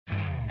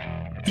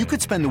You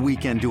could spend the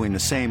weekend doing the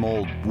same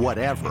old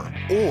whatever,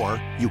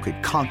 or you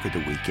could conquer the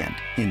weekend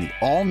in the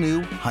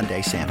all-new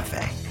Hyundai Santa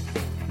Fe.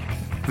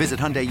 Visit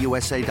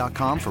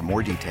HyundaiUSA.com for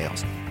more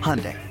details.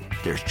 Hyundai,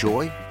 there's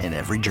joy in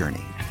every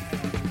journey.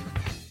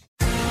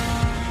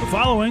 The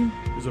following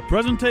is a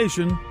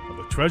presentation of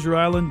the Treasure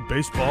Island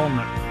Baseball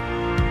Network.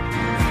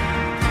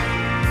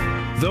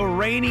 The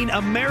reigning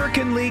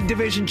American League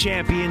Division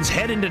champions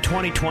head into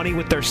 2020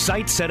 with their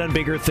sights set on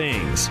bigger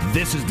things.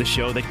 This is the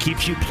show that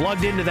keeps you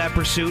plugged into that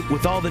pursuit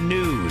with all the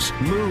news,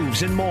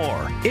 moves, and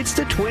more. It's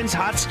the Twins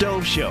Hot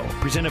Stove Show,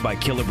 presented by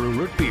Killebrew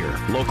Root Beer,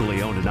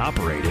 locally owned and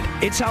operated.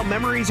 It's how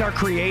memories are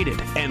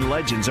created and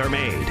legends are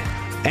made.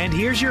 And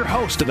here's your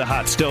host of the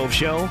Hot Stove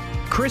Show,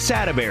 Chris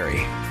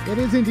Atterbury. It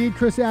is indeed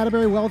Chris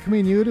Atterbury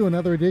welcoming you to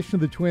another edition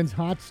of the Twins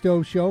Hot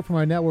Stove Show from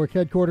our network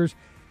headquarters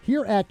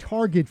here at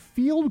Target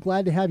Field.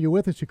 Glad to have you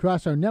with us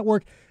across our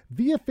network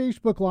via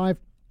Facebook Live.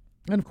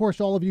 And, of course,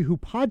 all of you who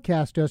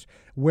podcast us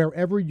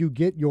wherever you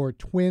get your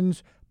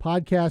Twins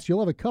podcasts.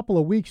 You'll have a couple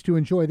of weeks to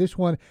enjoy this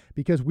one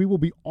because we will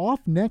be off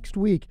next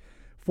week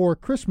for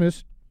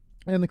Christmas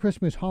and the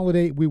Christmas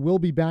holiday. We will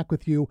be back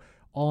with you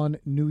on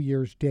New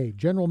Year's Day.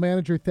 General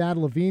Manager Thad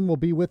Levine will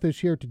be with us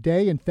here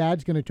today, and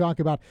Thad's going to talk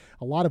about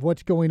a lot of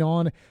what's going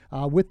on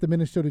with the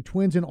Minnesota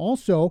Twins, and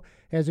also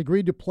has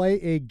agreed to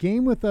play a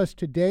game with us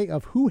today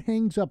of Who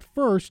Hangs Up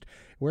First,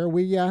 where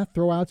we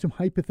throw out some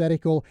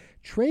hypothetical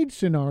trade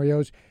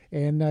scenarios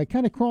and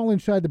kind of crawl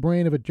inside the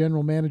brain of a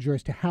general manager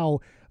as to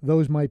how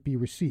those might be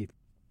received.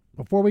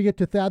 Before we get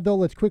to Thad, though,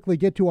 let's quickly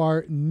get to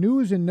our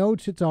news and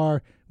notes. It's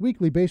our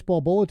weekly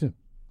baseball bulletin.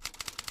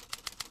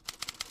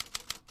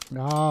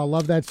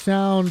 Love that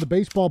sound. The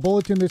baseball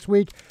bulletin this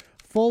week,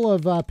 full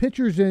of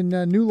pitchers in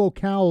new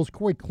locales.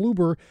 Corey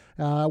Kluber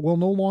will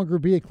no longer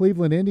be a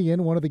Cleveland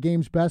Indian. One of the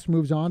game's best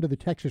moves on to the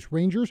Texas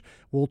Rangers.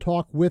 We'll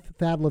talk with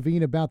Thad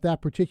Levine about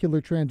that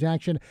particular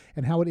transaction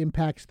and how it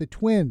impacts the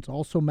Twins.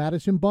 Also,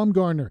 Madison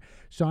Bumgarner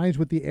signs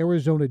with the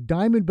Arizona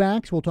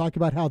Diamondbacks. We'll talk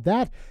about how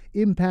that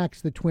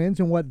impacts the Twins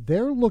and what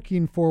they're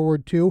looking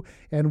forward to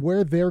and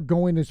where they're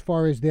going as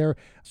far as their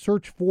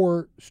search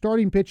for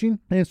starting pitching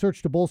and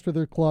search to bolster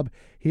their club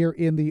here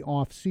in the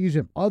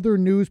offseason. Other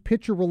news,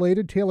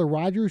 pitcher-related, Taylor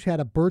Rogers had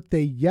a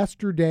birthday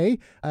yesterday,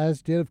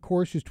 as did, of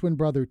course, his twin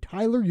brother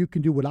Tyler. You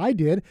can do what I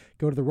did.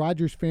 Go to the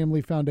Rogers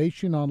Family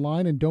Foundation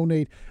online and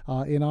donate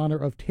in honor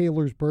of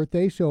Taylor's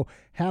birthday. So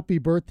happy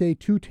birthday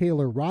to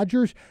Taylor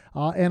Rogers.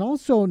 And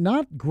also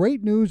not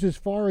great news as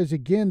far as,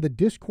 again, the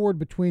discord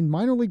between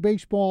minor league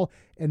baseball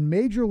and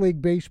Major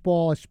League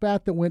Baseball, a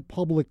spat that went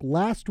public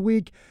last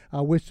week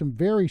with some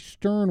very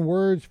stern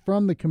words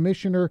from the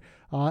commissioner.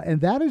 And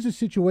that is a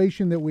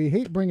situation that we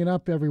hate bringing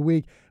up every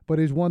week, but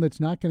is one that's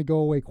not going to go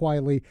away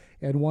quietly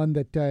and one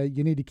that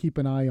you need to keep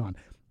an eye on.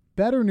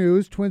 Better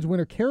news, Twins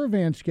Winter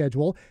Caravan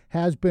schedule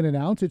has been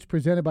announced. It's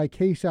presented by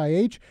Case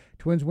IH.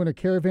 Twins Winter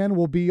Caravan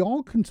will be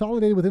all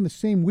consolidated within the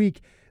same week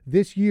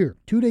this year.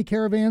 Two-day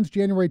caravans,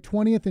 January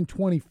 20th and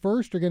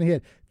 21st, are going to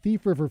hit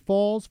Thief River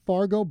Falls,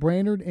 Fargo,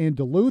 Brainerd, and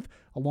Duluth,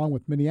 along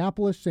with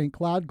Minneapolis, St.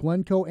 Cloud,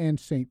 Glencoe, and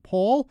St.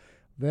 Paul.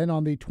 Then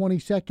on the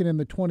 22nd and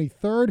the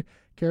 23rd,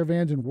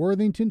 caravans in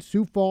Worthington,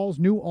 Sioux Falls,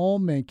 New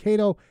Ulm,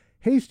 Mankato,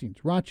 Hastings,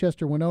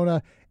 Rochester,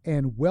 Winona,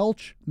 and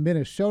Welch,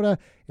 Minnesota.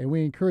 And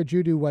we encourage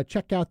you to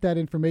check out that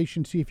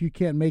information, see if you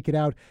can't make it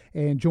out,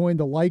 and join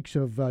the likes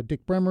of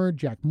Dick Bremer,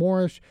 Jack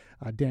Morris,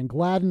 Dan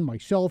Gladden,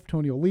 myself,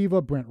 Tony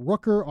Oliva, Brent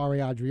Rooker, Ari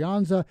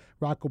Adrianza,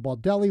 Rocco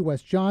Baldelli,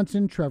 Wes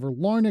Johnson, Trevor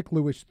Larnick,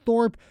 Lewis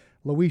Thorpe,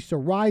 Louisa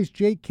Rise,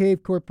 Jake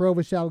Cave, Court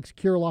Provis, Alex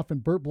Kirilloff,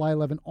 and Burt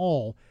Blyleven,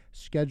 all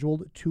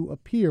scheduled to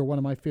appear. One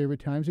of my favorite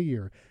times of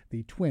year.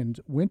 The Twins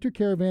Winter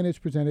Caravan is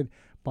presented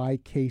by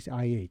Case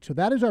IH. So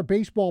that is our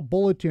baseball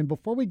bulletin.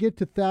 Before we get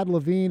to Thad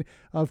Levine,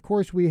 of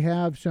course, we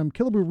have some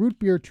Killebrew Root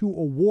Beer to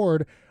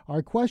award.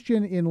 Our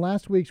question in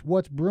last week's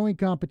What's Brewing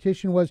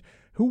competition was,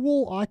 who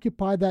will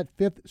occupy that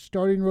fifth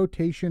starting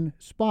rotation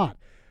spot?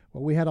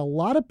 Well, we had a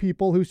lot of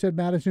people who said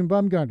Madison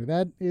Bumgarner.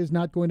 That is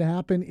not going to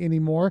happen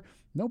anymore.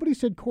 Nobody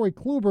said Corey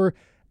Kluber.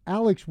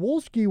 Alex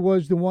Wolski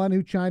was the one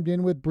who chimed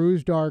in with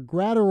Brusdar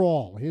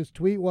Graterol. His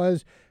tweet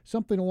was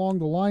something along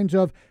the lines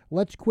of,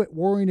 let's quit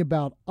worrying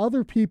about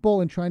other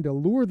people and trying to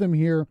lure them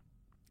here.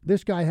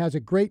 This guy has a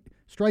great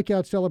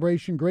strikeout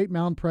celebration, great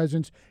mound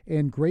presence,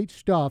 and great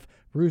stuff.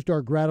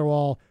 Brusdar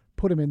Graterol,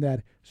 put him in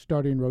that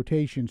starting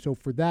rotation. So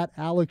for that,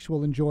 Alex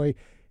will enjoy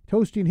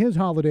toasting his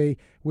holiday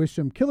with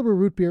some Killebrew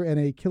Root Beer and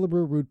a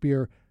Killebrew Root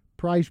Beer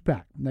prize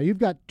pack. Now, you've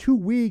got 2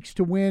 weeks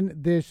to win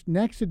this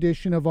next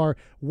edition of our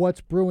What's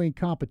Brewing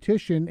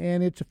competition,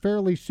 and it's a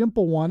fairly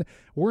simple one.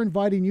 We're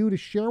inviting you to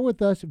share with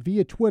us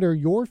via Twitter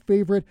your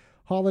favorite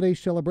holiday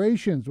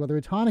celebrations, whether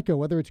it's Hanukkah,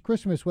 whether it's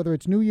Christmas, whether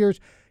it's New Year's,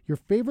 your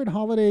favorite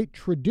holiday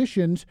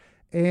traditions,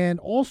 and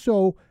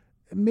also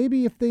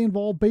maybe if they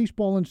involve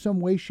baseball in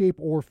some way, shape,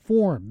 or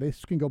form.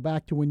 This can go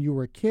back to when you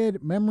were a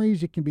kid,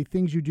 memories. It can be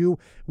things you do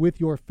with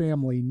your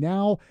family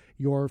now,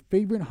 your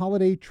favorite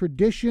holiday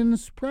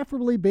traditions,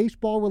 preferably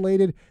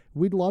baseball-related.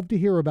 We'd love to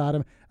hear about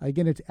them.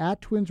 Again, it's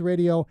at Twins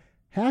Radio,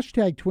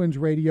 hashtag Twins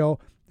Radio.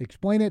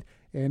 Explain it,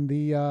 And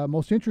the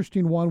most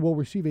interesting one will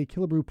receive a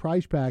Killebrew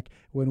prize pack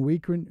when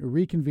we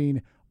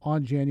reconvene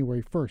on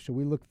January 1st. So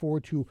we look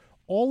forward to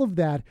all of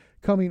that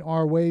coming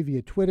our way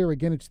via Twitter.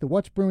 Again, it's the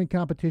What's Brewing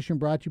competition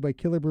brought to you by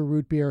Killebrew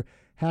Root Beer,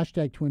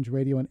 hashtag Twins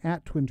Radio, and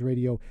at Twins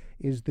Radio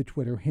is the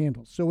Twitter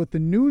handle. So with the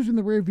news in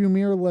the rearview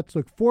mirror, let's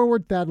look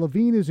forward. Thad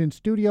Levine is in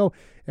studio,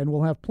 and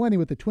we'll have plenty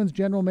with the Twins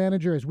general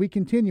manager as we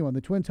continue on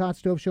the Twins Hot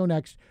Stove Show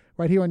next,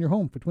 right here on your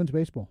home for Twins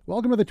Baseball.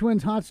 Welcome to the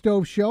Twins Hot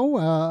Stove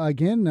Show.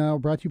 Again,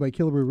 brought to you by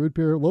Killebrew Root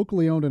Beer,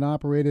 locally owned and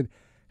operated.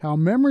 How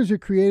memories are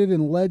created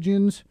and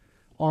legends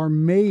are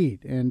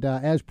made. And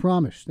as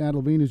promised, Thad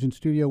Levine is in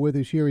studio with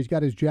us here. He's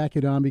got his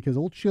jacket on because it's a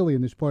little chilly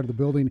in this part of the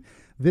building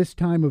this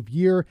time of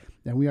year,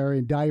 and we are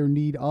in dire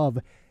need of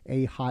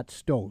a hot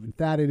stove. In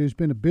fact, it has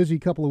been a busy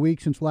couple of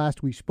weeks since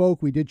last we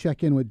spoke. We did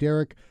check in with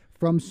Derek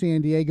from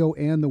San Diego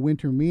and the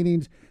winter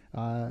meetings.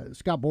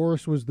 Scott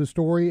Boras was the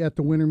story at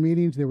the winter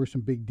meetings. There were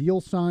some big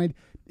deals signed,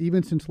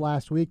 even since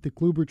last week, the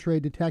Kluber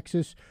trade to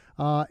Texas,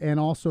 and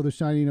also the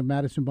signing of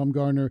Madison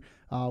Bumgarner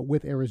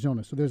with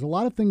Arizona. So there's a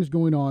lot of things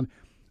going on.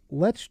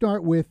 Let's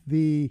start with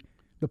the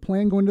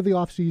plan going to the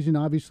offseason.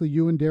 Obviously,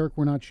 you and Derek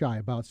were not shy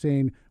about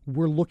saying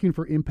we're looking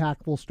for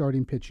impactful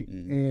starting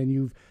pitching. And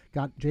you've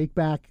got Jake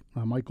back.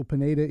 Michael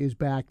Pineda is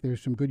back.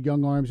 There's some good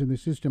young arms in the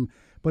system.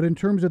 But in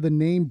terms of the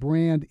name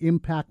brand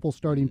impactful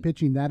starting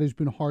pitching, that has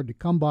been hard to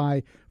come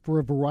by for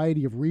a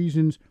variety of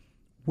reasons.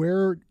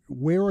 Where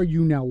are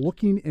you now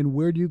looking, and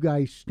where do you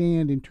guys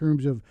stand in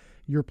terms of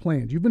your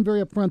plans? You've been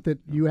very upfront that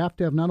you have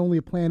to have not only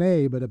a plan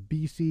A, but a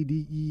B, C,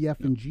 D, E, F,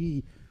 and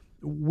G.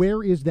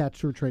 Where is that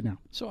search right now?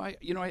 So I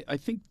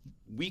think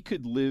we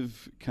could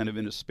live kind of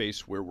in a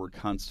space where we're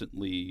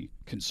constantly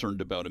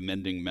concerned about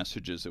amending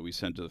messages that we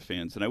send to the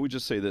fans. And I would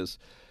just say this,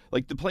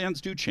 like, the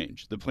plans do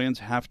change. The plans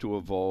have to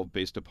evolve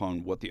based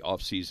upon what the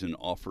offseason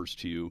offers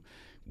to you.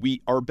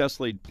 Our best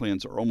laid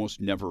plans are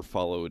almost never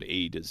followed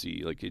A to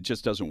Z. Like, it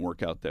just doesn't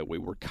work out that way.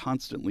 We're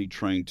constantly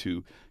trying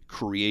to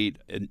create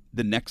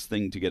the next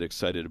thing to get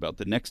excited about,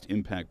 the next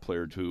impact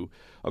player to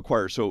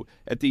acquire. So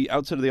at the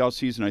outset of the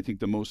offseason, I think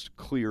the most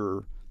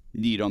clear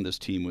need on this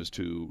team was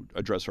to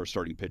address our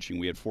starting pitching.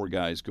 We had 4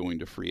 guys going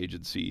to free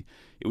agency.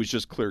 It was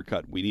just clear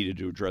cut. We needed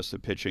to address the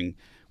pitching.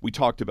 We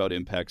talked about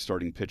impact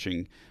starting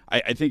pitching.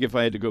 I think if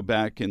I had to go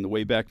back in the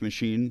Wayback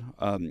Machine,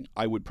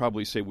 I would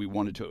probably say we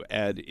wanted to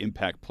add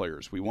impact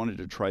players. We wanted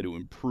to try to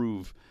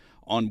improve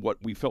on what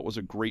we felt was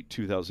a great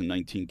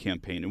 2019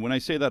 campaign. And when I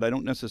say that, I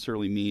don't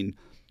necessarily mean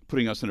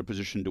putting us in a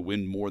position to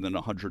win more than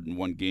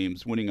 101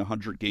 games. Winning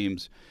 100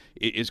 games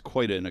is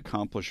quite an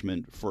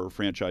accomplishment for a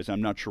franchise.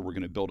 I'm not sure we're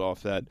going to build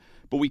off that,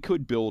 but we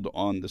could build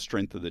on the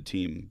strength of the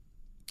team.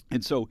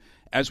 And so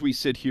as we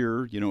sit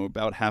here,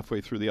 about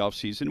halfway through the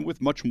offseason with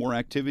much more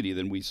activity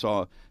than we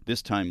saw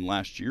this time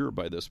last year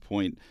by this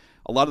point,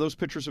 a lot of those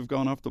pitchers have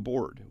gone off the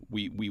board.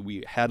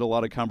 We had a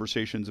lot of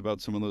conversations about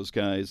some of those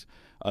guys.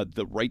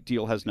 The right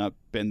deal has not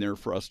been there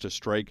for us to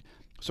strike.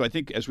 So I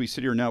think as we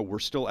sit here now, we're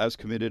still as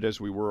committed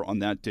as we were on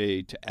that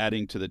day to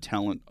adding to the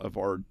talent of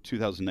our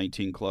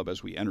 2019 club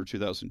as we enter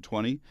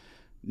 2020.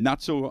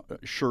 Not so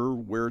sure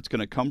where it's going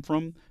to come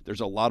from.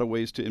 There's a lot of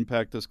ways to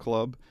impact this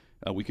club.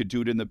 We could do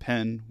it in the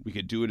pen. We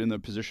could do it in the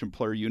position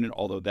player unit,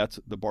 although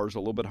the bar's a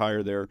little bit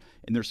higher there.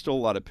 And there's still a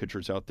lot of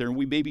pitchers out there. And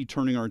we may be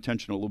turning our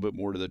attention a little bit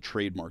more to the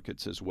trade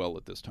markets as well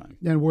at this time.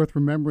 And worth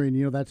remembering,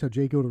 that's how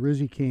Jake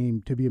Odorizzi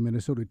came to be a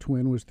Minnesota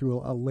Twin, was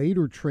through a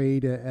later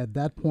trade at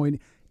that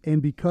point. And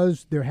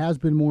because there has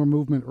been more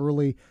movement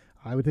early,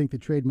 I would think the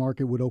trade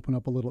market would open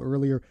up a little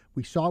earlier.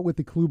 We saw it with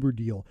the Kluber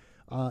deal.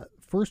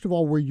 First of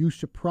all, were you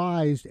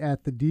surprised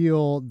at the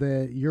deal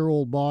that your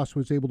old boss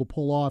was able to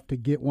pull off to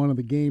get one of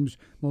the game's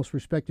most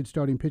respected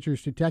starting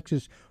pitchers to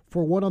Texas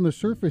for what on the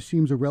surface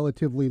seems a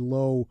relatively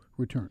low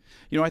return?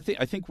 I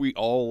think we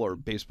all are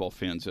baseball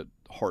fans at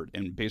heart,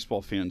 and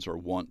baseball fans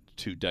want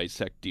to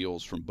dissect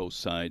deals from both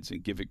sides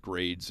and give it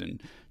grades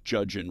and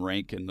judge and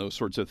rank and those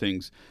sorts of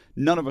things.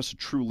 None of us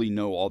truly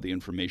know all the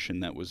information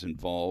that was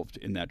involved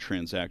in that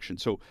transaction.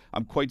 So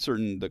I'm quite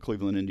certain the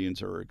Cleveland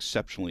Indians are an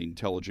exceptionally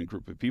intelligent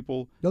group of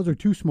people. Those are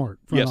too smart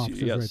front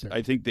officers yes. right there.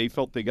 I think they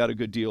felt they got a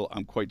good deal.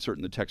 I'm quite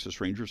certain the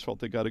Texas Rangers felt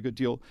they got a good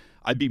deal.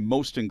 I'd be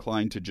most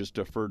inclined to just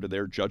defer to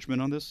their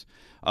judgment on this.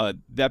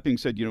 That being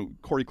said,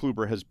 Corey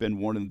Kluber has been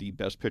one of the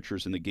best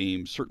pitchers in the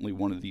game, certainly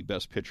one of the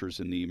best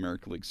pitchers in the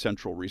American League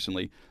Central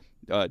recently.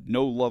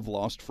 No love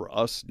lost for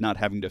us not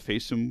having to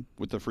face him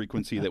with the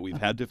frequency that we've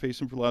had to face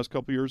him for the last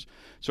couple of years.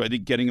 So I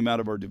think getting him out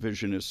of our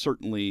division is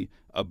certainly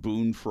a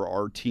boon for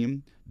our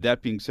team.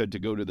 That being said, to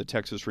go to the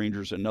Texas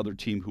Rangers, another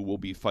team who will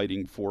be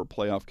fighting for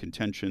playoff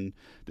contention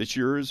this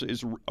year,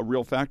 is a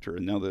real factor.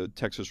 And now the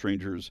Texas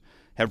Rangers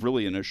have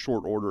really, in a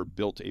short order,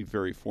 built a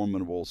very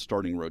formidable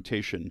starting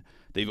rotation.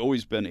 They've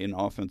always been an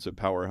offensive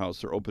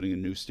powerhouse. They're opening a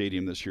new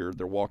stadium this year.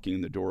 They're walking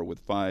in the door with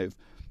 5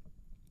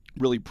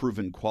 really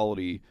proven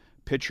quality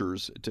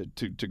pitchers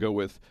to go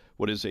with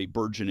what is a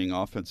burgeoning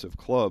offensive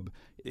club.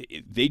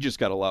 They just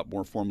got a lot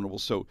more formidable.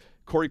 So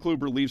Corey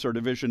Kluber leaves our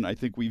division. I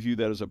think we view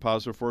that as a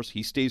positive for us.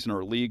 He stays in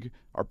our league.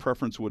 Our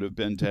preference would have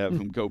been to have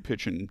him go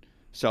pitch in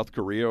South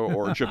Korea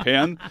or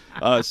Japan.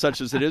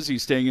 Such as it is,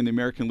 he's staying in the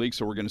American League,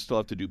 so we're going to still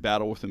have to do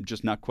battle with him,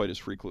 just not quite as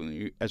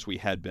frequently as we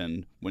had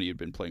been when he had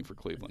been playing for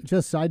Cleveland.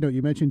 Just side note,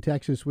 you mentioned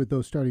Texas with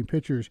those starting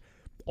pitchers.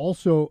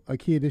 Also, a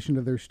key addition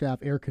to their staff,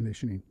 air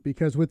conditioning,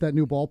 because with that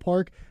new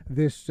ballpark,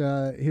 this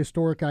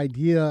historic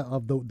idea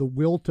of the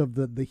wilt of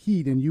the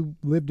heat, and you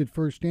lived it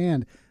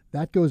firsthand,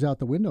 that goes out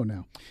the window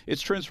now.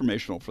 It's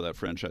transformational for that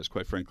franchise,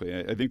 quite frankly.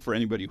 I think for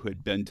anybody who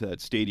had been to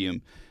that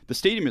stadium, the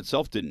stadium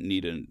itself didn't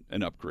need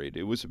an upgrade.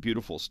 It was a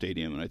beautiful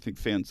stadium, and I think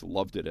fans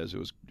loved it as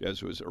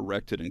it was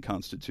erected and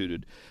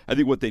constituted. I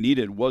think what they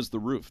needed was the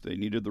roof. They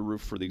needed the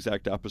roof for the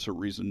exact opposite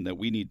reason that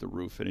we need the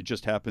roof, and it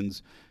just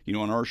happens, in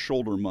our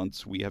shoulder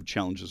months, we have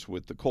challenges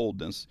with the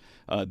coldness.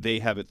 They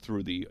have it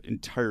through the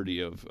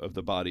entirety of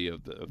the body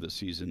of the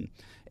season.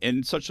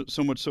 And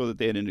so much so that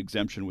they had an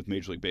exemption with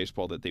Major League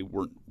Baseball that they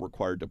weren't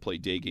required to play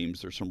day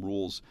games. There's some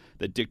rules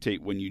that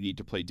dictate when you need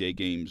to play day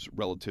games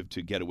relative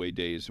to getaway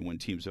days and when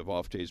teams have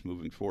off days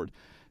moving forward.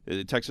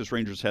 The Texas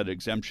Rangers had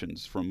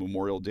exemptions from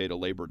Memorial Day to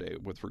Labor Day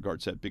with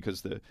regards to that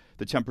because the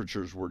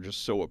temperatures were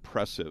just so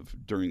oppressive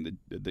during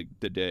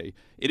the day.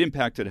 It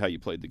impacted how you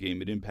played the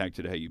game. It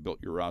impacted how you built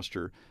your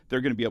roster.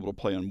 They're going to be able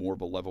to play on more of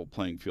a level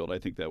playing field. I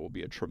think that will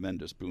be a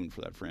tremendous boon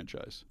for that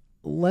franchise.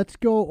 Let's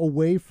go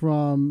away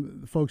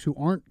from folks who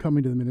aren't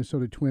coming to the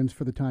Minnesota Twins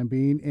for the time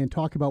being and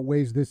talk about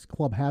ways this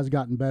club has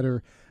gotten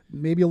better,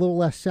 maybe a little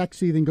less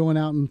sexy than going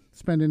out and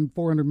spending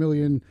 $400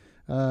 million.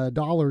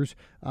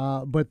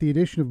 But the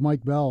addition of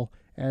Mike Bell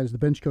as the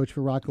bench coach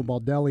for Rocco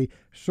Baldelli,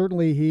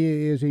 certainly he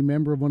is a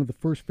member of one of the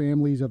first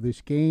families of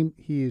this game.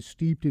 He is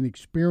steeped in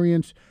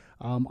experience.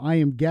 I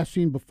am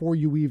guessing before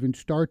you even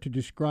start to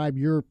describe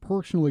your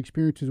personal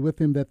experiences with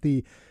him that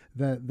the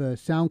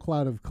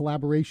SoundCloud of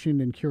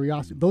collaboration and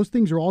curiosity, those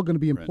things are all going to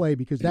be in play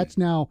because that's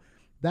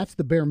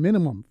the bare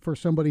minimum for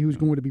somebody who's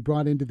going to be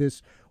brought into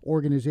this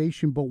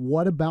organization. But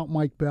what about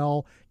Mike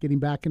Bell getting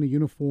back in a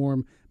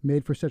uniform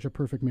made for such a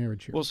perfect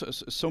marriage here? Well,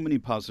 so many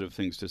positive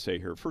things to say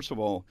here. First of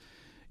all,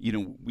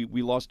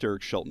 we lost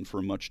Derek Shelton for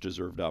a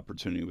much-deserved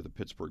opportunity with the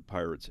Pittsburgh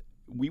Pirates.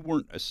 We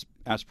weren't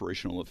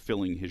aspirational of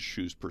filling his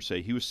shoes per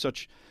se. He was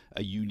such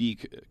a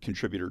unique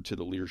contributor to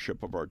the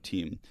leadership of our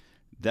team.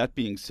 That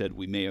being said,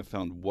 we may have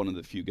found one of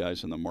the few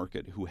guys on the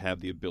market who have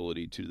the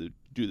ability to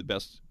do the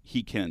best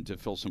he can to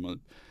fill some of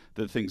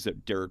the things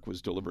that Derek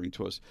was delivering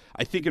to us.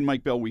 I think in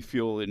Mike Bell, we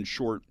feel, in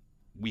short,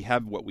 we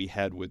have what we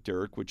had with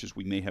Derek, which is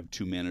we may have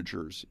two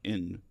managers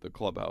in the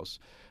clubhouse.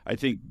 I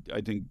think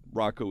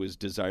Rocco is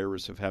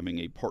desirous of having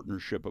a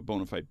partnership, a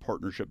bona fide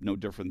partnership, no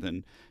different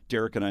than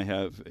Derek and I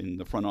have in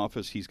the front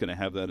office. He's going to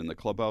have that in the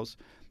clubhouse.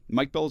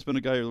 Mike Bell has been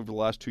a guy over the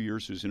last 2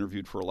 years who's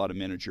interviewed for a lot of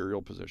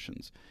managerial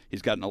positions.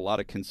 He's gotten a lot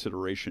of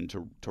consideration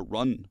to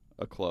run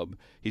a club.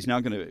 He's now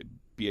going to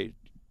be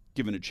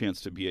given a chance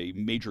to be a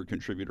major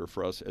contributor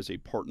for us as a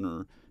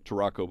partner to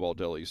Rocco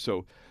Baldelli.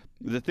 So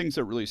the things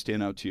that really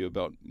stand out to you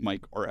about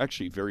Mike are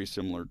actually very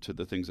similar to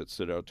the things that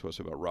stood out to us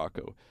about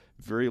Rocco.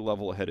 Very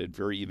level-headed,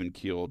 very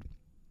even-keeled.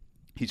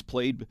 He's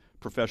played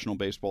professional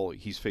baseball.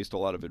 He's faced a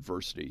lot of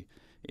adversity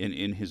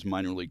in his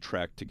minor league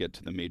track to get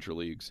to the major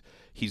leagues.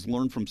 He's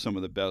learned from some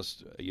of the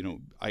best.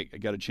 I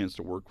got a chance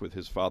to work with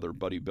his father,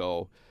 Buddy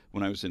Bell,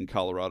 when I was in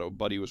Colorado.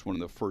 Buddy was one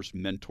of the first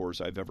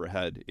mentors I've ever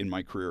had in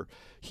my career.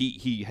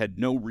 He had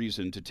no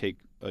reason to take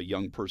a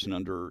young person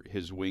under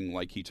his wing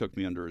like he took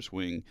me under his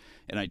wing,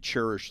 and I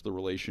cherish the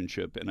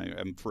relationship, and I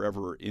am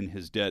forever in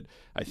his debt.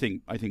 I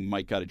think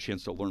Mike got a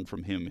chance to learn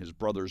from him. His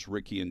brothers,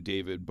 Ricky and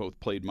David, both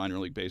played minor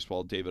league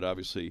baseball. David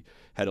obviously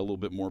had a little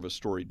bit more of a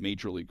storied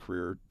major league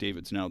career.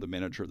 David's now the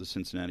manager of the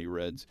Cincinnati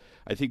Reds.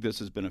 I think this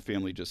has been a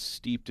family just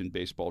steeped in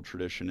baseball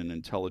tradition and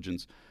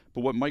intelligence.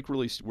 But what Mike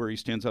really, where he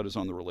stands out is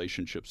on the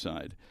relationship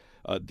side.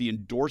 The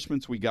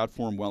endorsements we got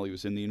for him while he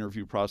was in the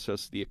interview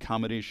process, the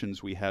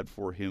accommodations we had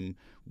for him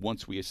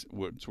once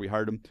we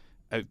hired him,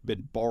 have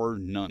been bar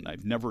none.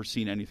 I've never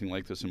seen anything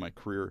like this in my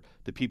career.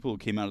 The people who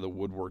came out of the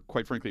woodwork,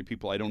 quite frankly,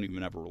 people I don't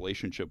even have a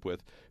relationship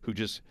with, who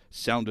just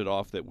sounded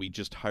off that we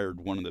just hired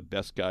one of the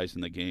best guys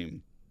in the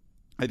game.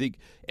 I think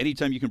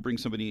anytime you can bring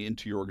somebody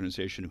into your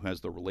organization who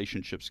has the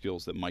relationship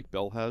skills that Mike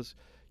Bell has,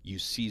 you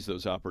seize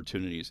those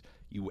opportunities.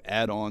 You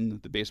add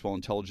on the baseball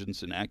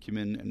intelligence and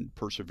acumen and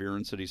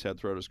perseverance that he's had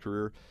throughout his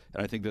career,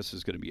 and I think this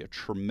is going to be a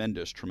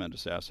tremendous,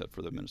 tremendous asset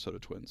for the Minnesota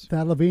Twins.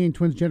 Thad Levine,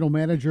 Twins general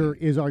manager,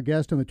 is our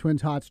guest on the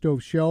Twins Hot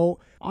Stove Show.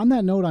 On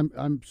that note,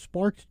 I'm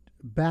sparked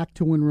back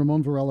to when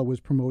Ramon Varela was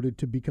promoted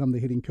to become the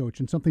hitting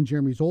coach, and something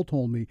Jeremy Zoll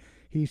told me.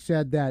 He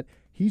said that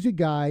he's a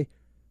guy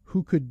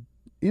who could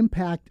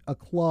impact a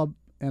club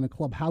and a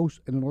clubhouse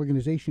and an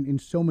organization in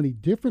so many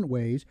different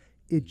ways.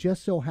 It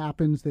just so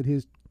happens that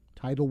his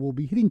title will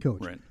be hitting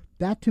coach. Right.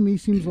 That to me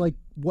seems like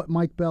what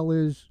Mike Bell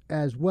is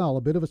as well,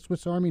 a bit of a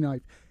Swiss Army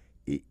knife.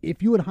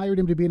 If you had hired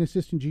him to be an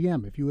assistant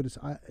GM, if you would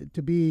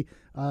to be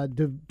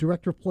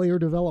director of player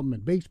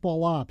development,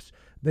 baseball ops,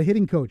 the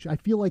hitting coach, I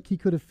feel like he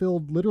could have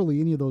filled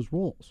literally any of those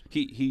roles.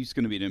 He's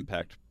going to be an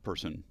impact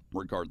person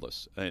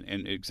regardless.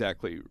 And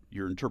exactly,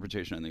 your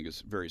interpretation, I think,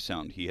 is very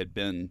sound. He had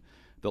been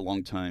the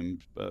longtime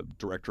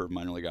director of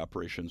minor league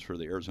operations for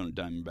the Arizona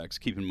Diamondbacks.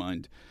 Keep in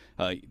mind,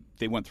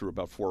 they went through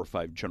about 4 or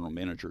 5 general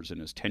managers in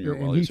his tenure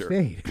while he was there.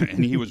 Stayed.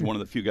 And he was one of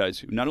the few guys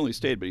who not only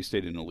stayed, but he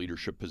stayed in a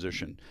leadership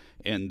position.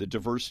 And the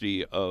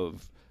diversity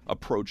of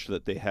approach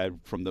that they had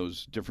from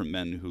those different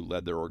men who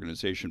led their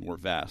organization were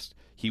vast.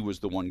 He was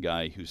the one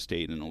guy who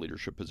stayed in a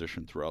leadership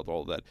position throughout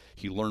all of that.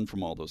 He learned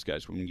from all those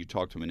guys. When you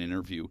talk to him in an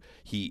interview,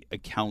 he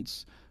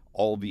accounts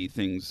all the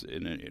things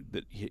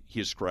that he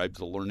ascribes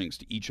the learnings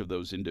to each of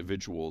those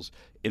individuals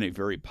in a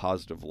very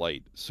positive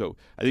light. So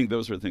I think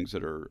those are things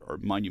that are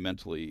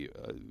monumentally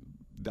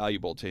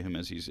valuable to him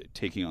as he's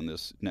taking on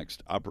this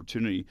next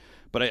opportunity.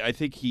 But I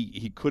think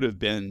he could have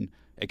been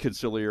a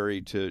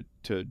conciliary to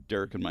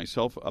Derek and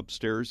myself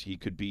upstairs. He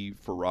could be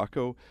for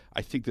Rocco.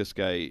 I think this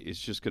guy is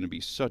just going to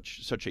be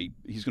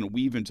he's going to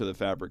weave into the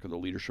fabric of the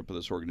leadership of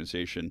this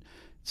organization,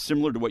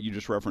 similar to what you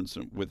just referenced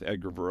with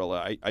Edgar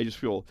Varela. I just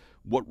feel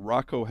what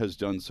Rocco has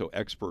done so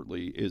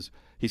expertly is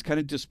he's kind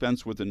of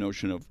dispensed with the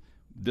notion of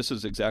this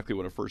is exactly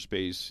what a first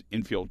base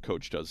infield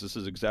coach does. This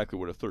is exactly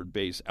what a third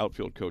base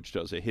outfield coach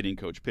does, a hitting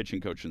coach,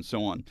 pitching coach, and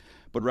so on.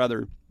 But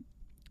rather,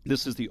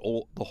 this is the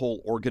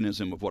whole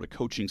organism of what a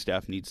coaching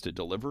staff needs to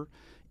deliver,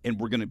 and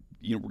we're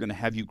gonna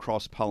have you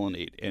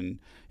cross-pollinate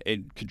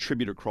and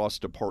contribute across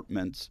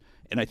departments.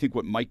 And I think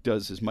what Mike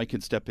does is Mike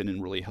can step in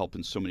and really help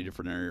in so many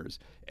different areas.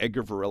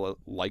 Edgar Varela,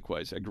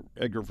 likewise.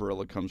 Edgar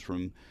Varela comes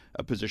from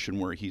a position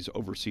where he's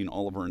overseen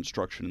all of our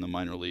instruction in the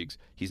minor leagues.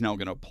 He's now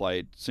going to apply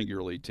it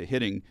singularly to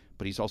hitting,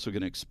 but he's also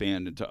going to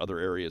expand into other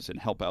areas and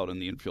help out in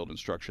the infield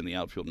instruction, the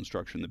outfield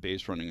instruction, the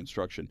base running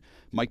instruction.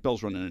 Mike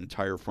Bell's running an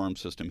entire farm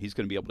system. He's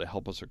going to be able to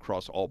help us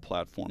across all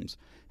platforms.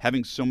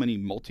 Having so many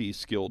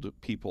multi-skilled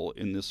people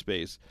in this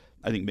space,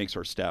 I think, makes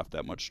our staff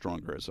that much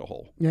stronger as a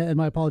whole. Yeah, and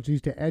my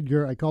apologies to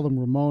Edgar. I called him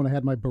Ramon. I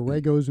had my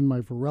Borregos and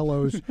my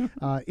Varellos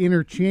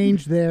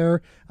interchanged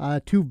there.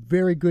 2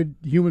 very good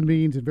human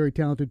beings and very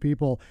talented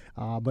people,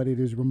 but it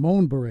is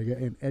Ramon Borrega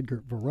and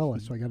Edgar Varela,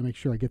 so I got to make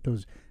sure I get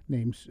those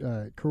names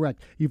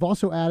correct. You've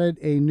also added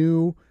a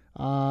new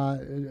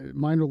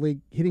minor league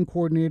hitting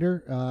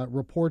coordinator.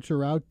 Reports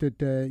are out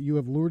that you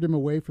have lured him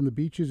away from the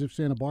beaches of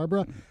Santa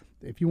Barbara.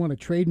 If you want to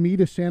trade me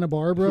to Santa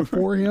Barbara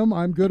for him,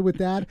 I'm good with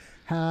that.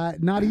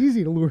 Not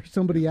easy to lure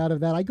somebody out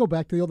of that. I go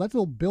back to that's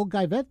old Bill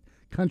Guyvette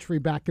country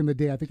back in the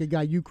day. I think a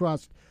guy you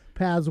crossed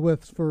paths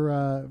with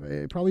for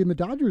probably in the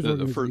Dodgers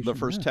organization. The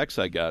first text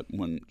I got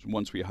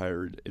once we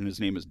hired, and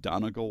his name is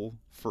Donegal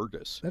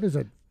Fergus. That is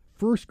a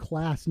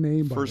first-class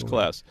name, by First the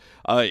way. class.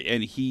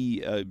 And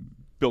he...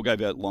 Bill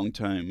Guyvette,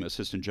 longtime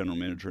assistant general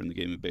manager in the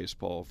game of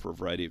baseball for a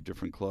variety of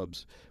different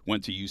clubs,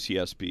 went to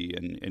UCSB,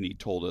 and he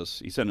told us,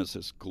 he sent us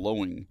this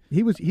glowing...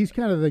 He's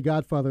kind of the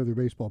godfather of their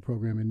baseball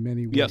program in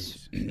many ways.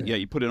 Yes. Yeah,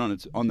 he put it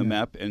on the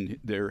map, and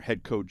their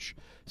head coach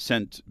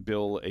sent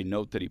Bill a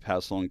note that he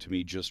passed along to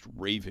me just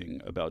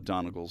raving about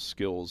Donegal's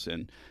skills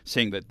and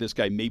saying that this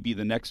guy may be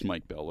the next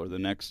Mike Bell or the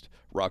next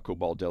Rocco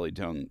Baldelli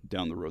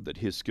down the road, that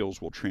his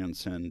skills will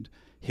transcend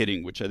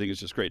hitting, which I think is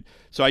just great.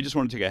 So I just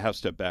want to take a half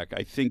step back.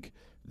 I think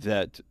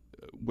that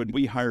when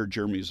we hired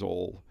Jeremy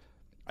Zoll,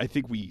 I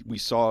think we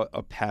saw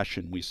a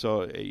passion. We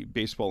saw a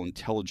baseball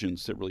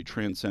intelligence that really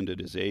transcended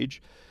his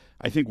age.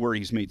 I think where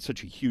he's made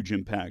such a huge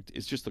impact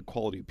is just the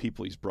quality of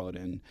people he's brought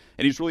in.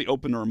 And he's really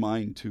opened our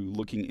mind to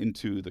looking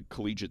into the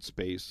collegiate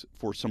space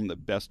for some of the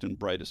best and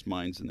brightest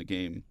minds in the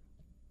game.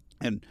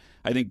 And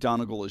I think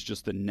Donegal is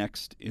just the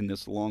next in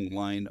this long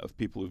line of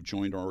people who've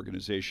joined our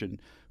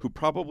organization who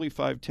probably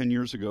 5-10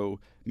 years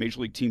ago,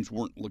 major league teams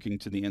weren't looking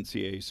to the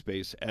NCAA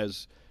space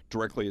as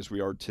directly as we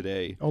are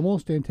today.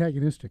 Almost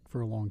antagonistic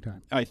for a long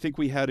time. I think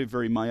we had a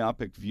very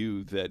myopic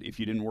view that if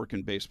you didn't work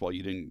in baseball,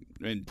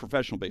 in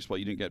professional baseball,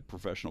 you didn't get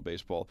professional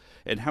baseball.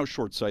 And how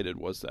short-sighted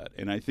was that?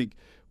 And I think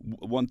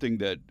one thing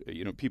that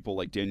people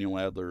like Daniel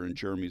Adler and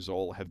Jeremy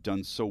Zoll have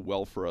done so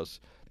well for us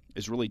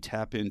is really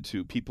tap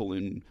into people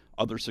in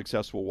other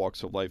successful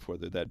walks of life,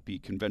 whether that be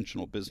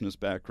conventional business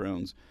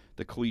backgrounds,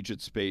 the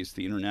collegiate space,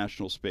 the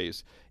international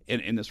space,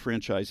 and this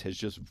franchise has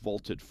just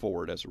vaulted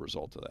forward as a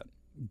result of that.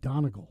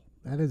 Donegal,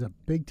 that is a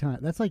big time.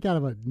 That's like out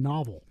of a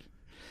novel.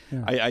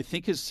 Yeah. I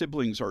think his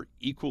siblings are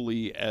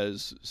equally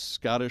as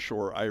Scottish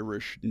or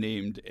Irish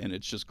named, and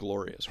it's just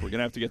glorious. We're going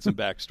to have to get some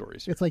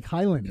backstories. It's like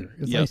Highlander.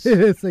 Yes.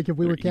 It's like if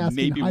we were casting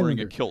maybe Highlander. Wearing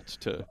a kilt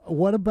too.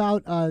 What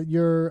about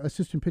your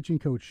assistant pitching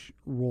coach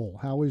role?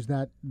 How is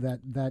that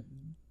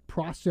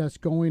process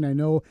going? I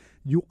know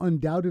you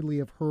undoubtedly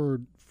have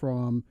heard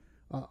from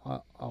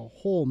a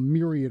whole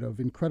myriad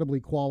of incredibly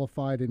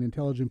qualified and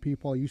intelligent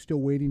people. Are you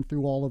still wading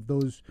through all of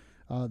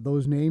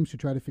those names to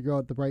try to figure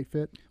out the right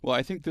fit? Well,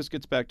 I think this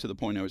gets back to the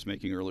point I was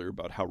making earlier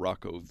about how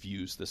Rocco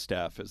views the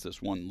staff as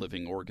this one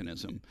living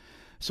organism.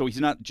 So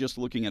he's not just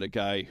looking at a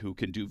guy who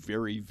can do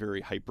very,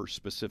 very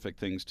hyper-specific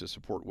things to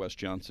support Wes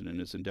Johnson in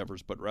his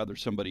endeavors, but rather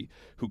somebody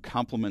who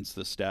complements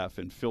the staff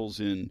and fills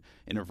in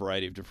a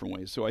variety of different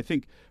ways. So I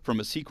think from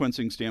a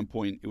sequencing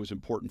standpoint, it was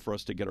important for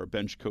us to get our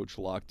bench coach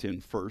locked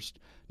in first,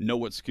 know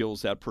what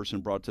skills that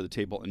person brought to the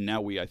table, and now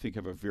we, I think,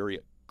 have a very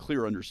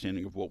clear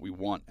understanding of what we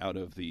want out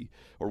of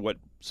or what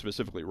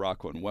specifically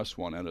Rocco and Wes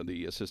want out of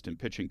the assistant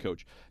pitching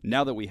coach.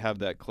 Now that we have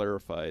that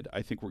clarified,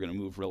 I think we're going to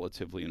move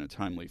relatively in a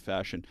timely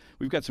fashion.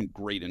 We've got some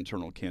great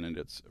internal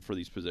candidates for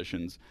these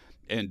positions,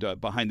 and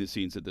behind the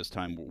scenes at this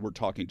time, we're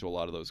talking to a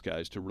lot of those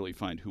guys to really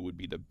find who would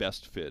be the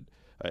best fit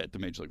at the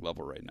major league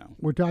level right now.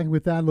 We're talking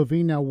with Thad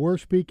Levine now. We're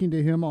speaking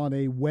to him on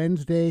a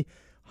Wednesday.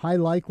 High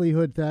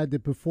likelihood, Thad,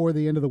 that before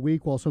the end of the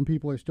week, while some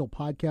people are still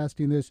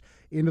podcasting this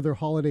into their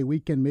holiday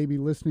weekend, maybe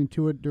listening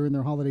to it during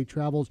their holiday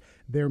travels,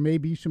 there may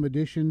be some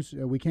additions.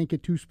 We can't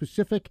get too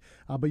specific,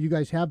 but you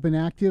guys have been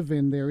active,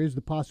 and there is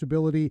the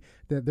possibility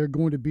that there are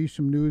going to be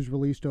some news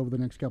released over the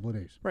next couple of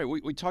days. Right.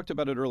 We talked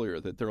about it earlier,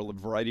 that there are a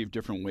variety of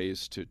different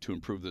ways to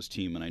improve this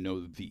team, and I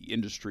know the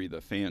industry, the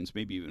fans,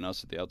 maybe even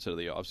us at the outset of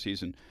the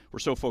offseason, we're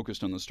so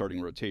focused on the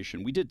starting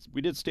rotation. We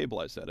did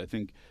stabilize that. I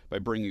think by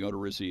bringing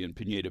Odorizzi and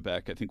Pineda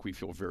back, I think we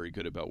feel very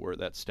good about where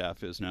that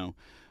staff is now.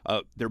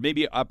 There may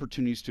be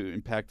opportunities to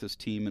impact this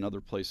team in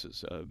other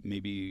places.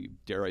 Maybe,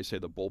 dare I say,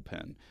 the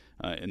bullpen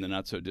in the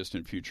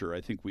not-so-distant future. I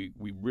think we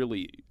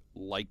really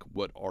like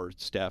what our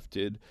staff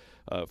did.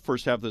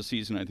 First half of the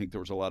season, I think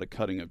there was a lot of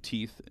cutting of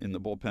teeth in the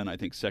bullpen. I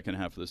think second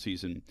half of the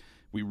season,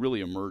 we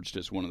really emerged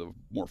as one of the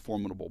more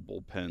formidable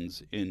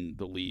bullpens in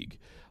the league.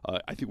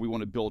 I think we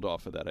want to build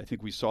off of that. I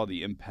think we saw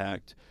the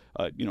impact.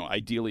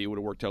 Ideally, it would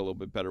have worked out a little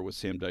bit better with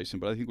Sam Dyson,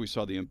 but I think we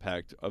saw the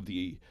impact of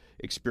the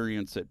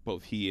experience that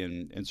both he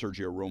and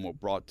Sergio Romo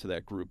brought to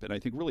that group, and I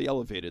think really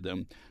elevated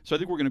them. So I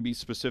think we're going to be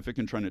specific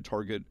in trying to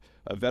target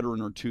a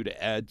veteran or two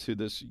to add to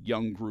this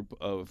young group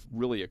of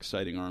really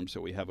exciting arms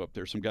that we have up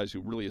there. Some guys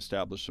who really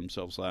established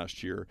themselves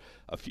last year,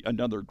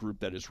 another group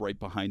that is right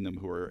behind them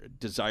who are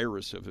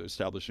desirous of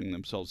establishing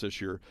themselves this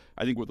year.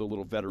 I think with a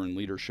little veteran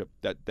leadership,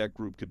 that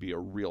group could be a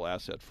real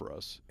asset for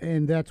us.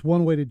 And that's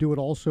one way to do it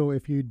also.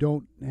 If you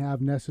don't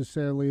have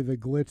necessarily the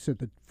glitz at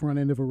the front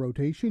end of a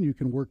rotation, you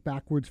can work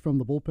backwards from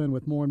the bullpen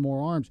with more and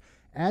more arms.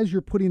 As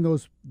you're putting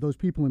those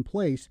people in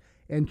place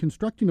and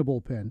constructing a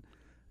bullpen,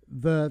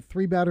 the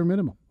 3-batter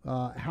minimum,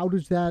 how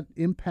does that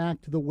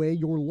impact the way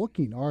you're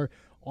looking? Are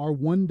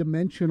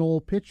one-dimensional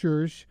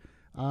pitchers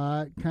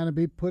kind of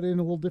be put in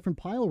a little different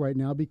pile right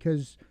now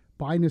because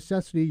by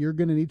necessity you're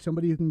going to need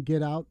somebody who can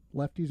get out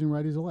lefties and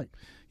righties alike?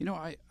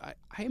 I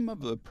am of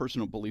the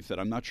personal belief that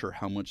I'm not sure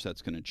how much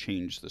that's going to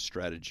change the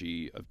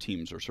strategy of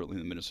teams, or certainly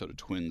the Minnesota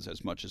Twins,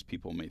 as much as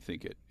people may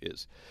think it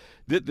is.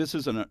 This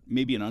is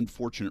maybe an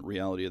unfortunate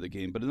reality of the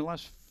game, but in the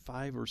last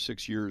 5 or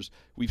 6 years,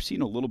 we've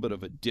seen a little bit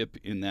of a dip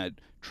in that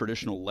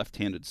traditional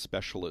left-handed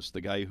specialist,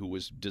 the guy who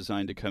was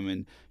designed to come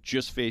in,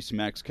 just face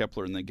Max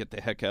Kepler, and then get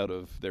the heck out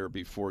of there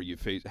before you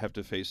have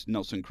to face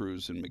Nelson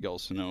Cruz and Miguel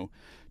Sano.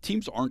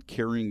 Teams aren't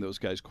carrying those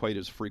guys quite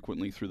as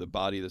frequently through the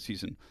body of the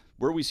season.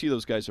 Where we see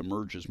those guys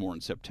emerge is more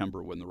in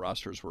September when the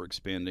rosters were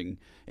expanding,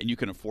 and you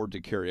can afford to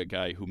carry a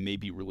guy who may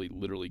be really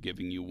literally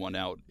giving you 1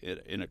 out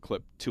in a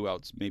clip, 2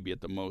 outs maybe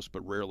at the most,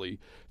 but rarely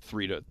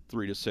 3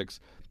 to 6.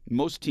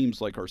 Most teams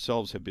like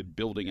ourselves have been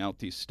building out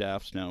these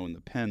staffs now in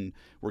the pen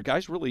where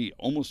guys really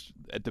almost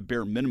at the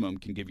bare minimum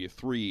can give you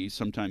 3,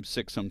 sometimes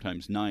 6,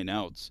 sometimes 9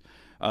 outs.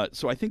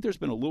 So I think there's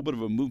been a little bit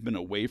of a movement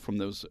away from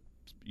those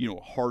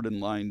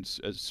hardened lines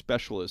as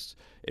specialists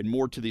and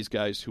more to these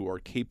guys who are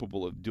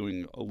capable of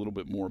doing a little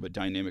bit more of a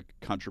dynamic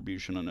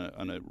contribution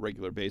on a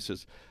regular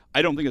basis.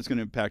 I don't think it's going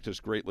to impact us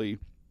greatly,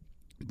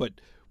 but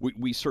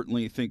we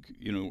certainly think,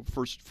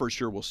 first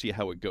year we'll see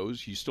how it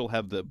goes. You still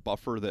have the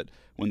buffer that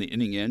when the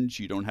inning ends,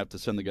 you don't have to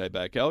send the guy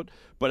back out.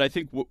 But I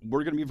think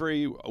we're going to be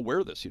very aware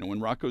of this. When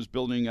Rocco's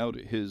building out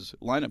his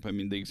lineup,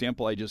 the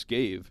example I just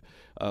gave,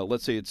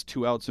 let's say it's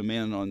 2 outs, a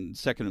man on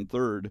second and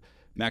third,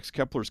 Max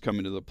Kepler's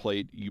coming to the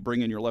plate. You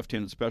bring in your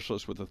left-handed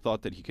specialist with the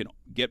thought that he can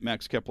get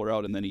Max Kepler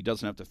out and then he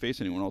doesn't have to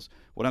face anyone else.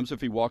 What happens if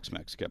he walks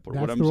Max Kepler?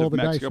 That's what happens if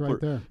Max Kepler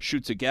right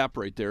shoots a gap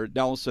right there?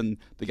 Now all of a sudden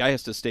the guy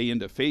has to stay in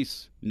to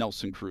face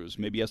Nelson Cruz.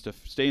 Maybe he has to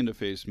stay in to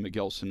face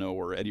Miguel Sano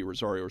or Eddie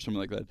Rosario or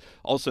something like that.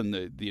 All of a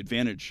sudden the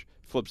advantage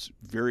flips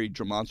very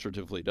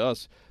demonstratively to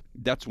us.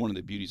 That's one of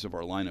the beauties of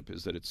our lineup,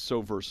 is that it's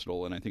so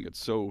versatile, and I think it's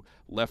so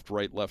left,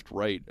 right,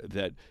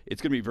 that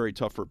it's going to be very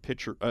tough for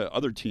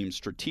other teams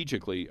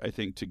strategically, I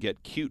think, to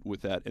get cute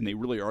with that, and they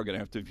really are going to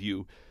have to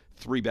view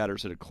 3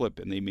 batters at a clip,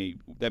 and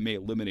that may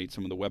eliminate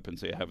some of the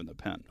weapons they have in the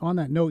pen. On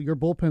that note, your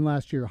bullpen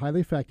last year,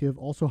 highly effective,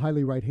 also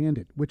highly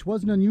right-handed, which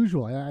wasn't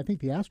unusual. I think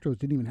the Astros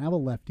didn't even have a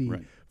lefty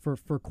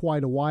for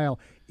quite a while.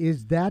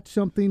 Is that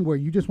something where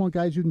you just want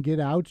guys who can get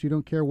outs, you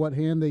don't care what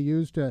hand they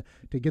use to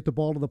get the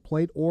ball to the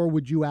plate, or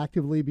would you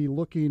actively be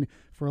looking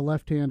for a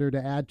left-hander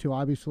to add to,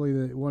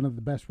 obviously, one of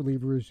the best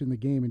relievers in the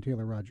game in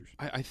Taylor Rogers?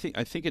 I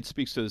think it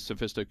speaks to the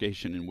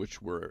sophistication in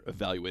which we're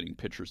evaluating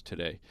pitchers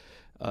today.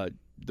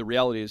 the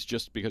reality is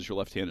just because you're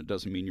left-handed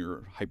doesn't mean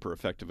you're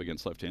hyper-effective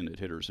against left-handed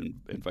hitters and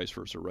vice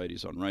versa,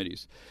 righties on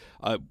righties.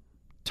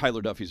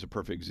 Tyler Duffy's a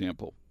perfect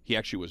example. He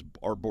actually was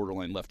our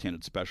borderline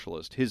left-handed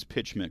specialist. His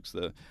pitch mix,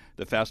 the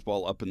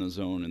fastball up in the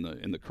zone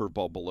and the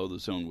curveball below the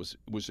zone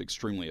was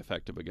extremely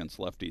effective against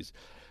lefties.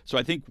 So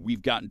I think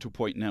we've gotten to a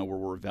point now where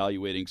we're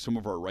evaluating some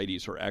of our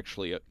righties are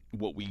actually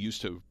what we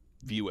used to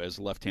view as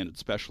left-handed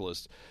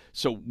specialists.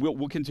 So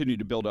we'll continue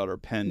to build out our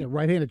pen. Yeah,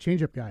 right-handed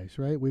changeup guys,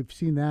 right? We've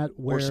seen that.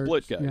 Or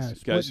split guys. Yeah,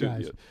 split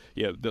guys.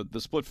 The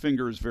split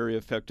finger is very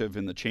effective,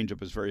 and the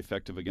changeup is very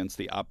effective against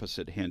the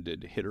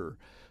opposite-handed hitter.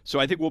 So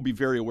I think we'll be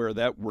very aware of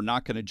that. We're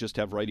not going to just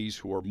have righties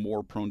who are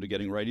more prone to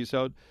getting righties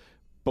out,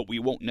 but we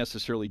won't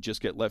necessarily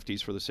just get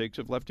lefties for the sake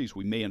of lefties.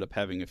 We may end up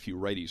having a few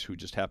righties who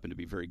just happen to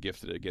be very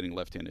gifted at getting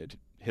left-handed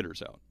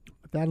hitters out.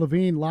 Thad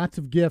Levine, lots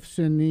of gifts,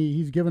 and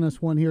he's given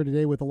us one here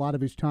today with a lot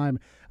of his time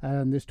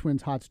on this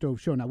Twins Hot Stove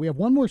Show. Now, we have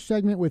one more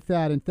segment with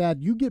Thad, and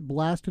Thad, you get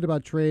blasted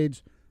about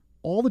trades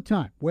all the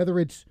time, whether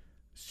it's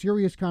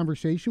serious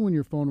conversation when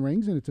your phone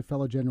rings and it's a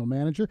fellow general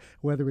manager,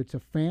 whether it's a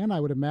fan. I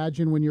would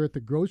imagine when you're at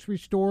the grocery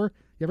store,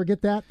 you ever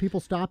get that? People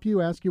stop you,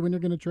 ask you when you're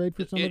going to trade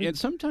for somebody? And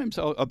sometimes,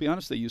 I'll be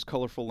honest, they use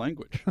colorful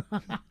language.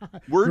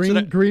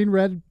 Words green,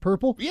 red,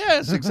 purple?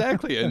 Yes,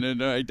 exactly.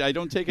 and I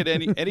don't take it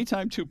any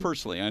time too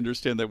personally. I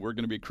understand that we're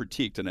going to be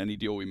critiqued in any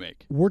deal we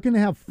make. We're going to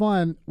have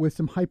fun with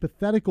some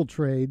hypothetical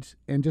trades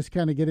and just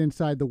kind of get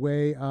inside the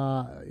way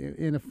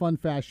in a fun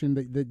fashion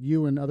that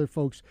you and other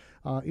folks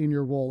in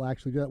your role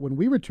actually do that. When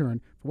we return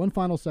for one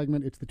final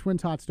segment, it's the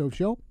Twins Hot Stove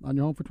Show on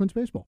your home for Twins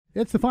Baseball.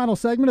 It's the final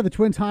segment of the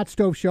Twins Hot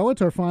Stove Show.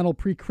 It's our final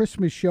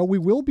pre-Christmas show. We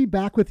will be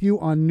back with you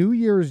on New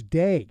Year's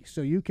Day,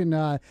 so you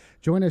can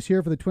join us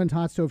here for the Twins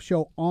Hot Stove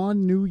Show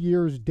on New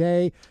Year's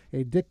Day,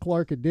 a Dick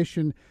Clark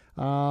edition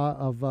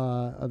of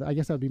I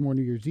guess that would be more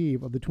New Year's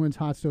Eve, of the Twins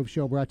Hot Stove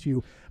Show, brought to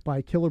you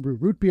by Killer Brew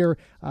Root Beer.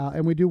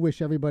 And we do wish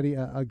everybody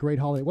a great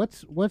holiday.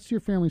 What's your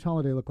family's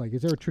holiday look like?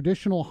 Is there a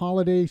traditional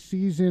holiday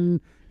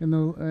season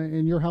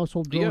in your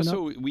household growing up?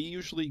 So we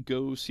usually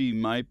go see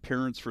my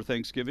parents for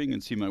Thanksgiving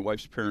and see my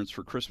wife's parents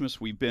for Christmas.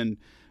 We've been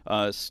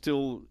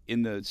still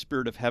in the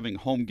spirit of having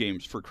home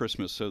games for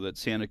Christmas so that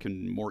Santa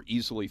can more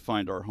easily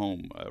find our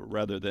home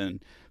rather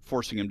than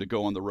forcing him to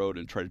go on the road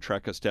and try to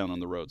track us down on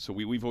the road. So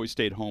we've always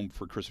stayed home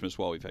for Christmas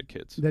while we've had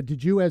kids.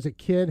 Did you as a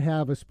kid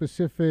have a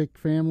specific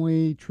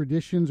family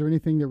traditions or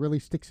anything that really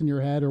sticks in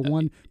your head, or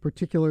one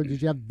particular,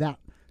 did you have that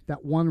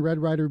one Red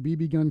Ryder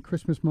BB gun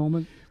Christmas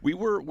moment? We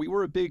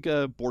were a big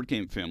board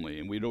game family,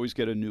 and we'd always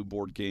get a new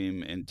board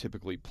game and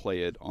typically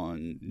play it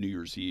on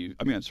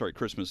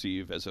Christmas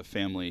Eve as a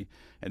family.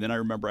 And then I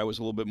remember I was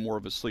a little bit more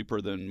of a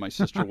sleeper than my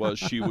sister was.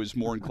 She was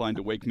more inclined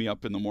to wake me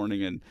up in the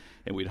morning, and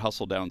we'd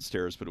hustle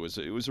downstairs. But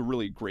it was a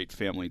really great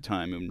family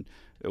time, and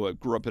I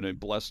grew up in a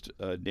blessed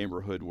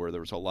neighborhood where there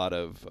was a lot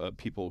of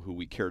people who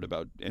we cared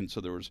about, and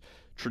so there was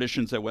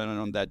traditions that went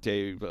on that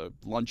day,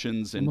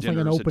 luncheons and almost dinners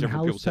like an at open different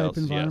house people's type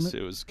houses. environment? Yes,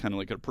 it was kind of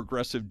like a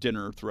progressive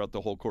dinner throughout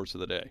the whole course of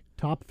the day.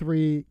 Top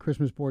 3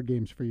 Christmas board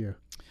games for you?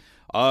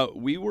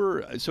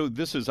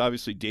 This is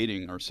obviously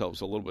dating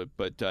ourselves a little bit,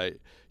 but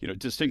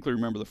distinctly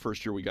remember the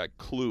first year we got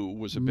Clue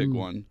was a big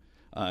one.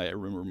 I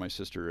remember my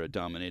sister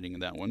dominating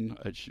that one.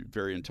 She's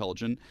very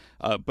intelligent.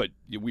 But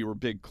we were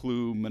big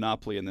Clue,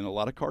 Monopoly, and then a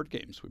lot of card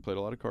games. We played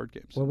a lot of card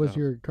games. What was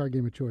your card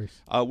game of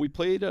choice? We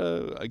played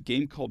a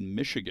game called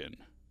Michigan.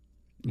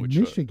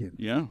 Michigan?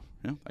 Yeah.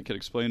 I could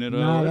explain it.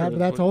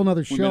 That's a whole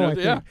other show, I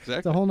think. Yeah, exactly.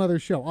 It's a whole other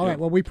show. All right,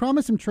 well, we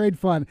promised some trade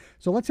fun,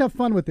 so let's have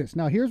fun with this.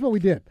 Now, here's what we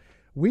did.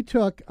 We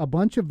took a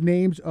bunch of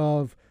names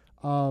of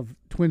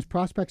Twins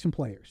prospects and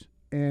players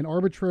and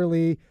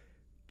arbitrarily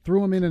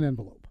threw them in an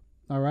envelope.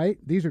 All right?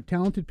 These are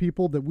talented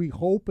people that we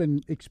hope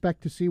and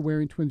expect to see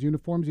wearing Twins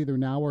uniforms either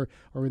now or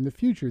in the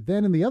future.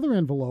 Then in the other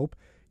envelope,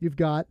 you've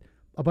got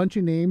a bunch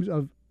of names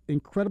of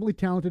incredibly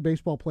talented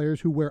baseball players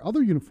who wear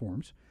other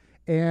uniforms,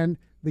 and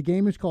the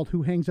game is called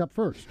Who Hangs Up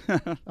First.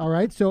 All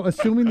right? So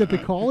assuming that the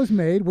call is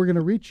made, we're going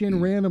to reach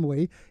in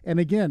randomly. And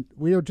again,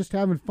 we are just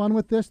having fun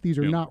with this. These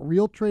are not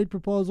real trade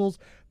proposals.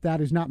 That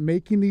is not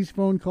making these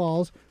phone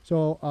calls.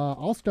 So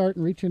I'll start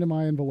and reach into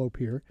my envelope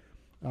here.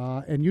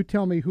 And you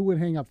tell me who would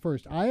hang up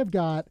first. I have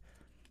got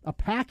a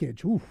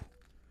package. Oof.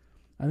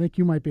 I think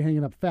you might be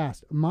hanging up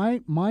fast.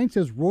 Mine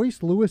says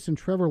Royce Lewis and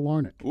Trevor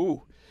Larnach.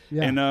 Ooh.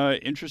 Yeah.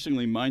 And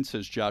interestingly, mine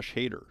says Josh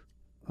Hader.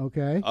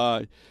 Okay.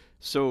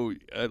 So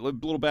a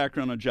little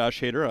background on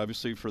Josh Hader.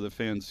 Obviously, for the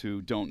fans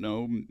who don't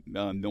know,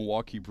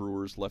 Milwaukee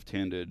Brewers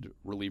left-handed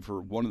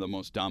reliever, one of the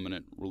most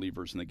dominant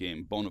relievers in the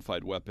game, bona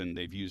fide weapon.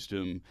 They've used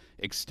him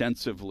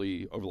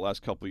extensively over the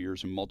last couple of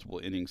years in multiple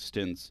inning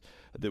stints.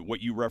 That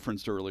what you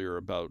referenced earlier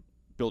about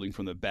building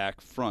from the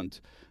back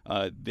front,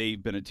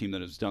 they've been a team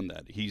that has done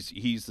that.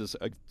 He's this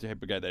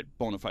type of guy that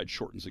bona fide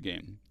shortens the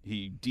game.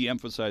 He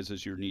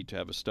de-emphasizes your need to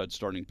have a stud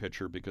starting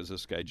pitcher because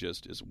this guy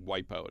just is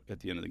wipeout at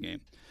the end of the game.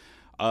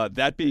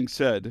 That being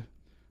said,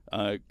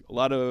 a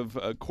lot of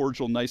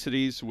cordial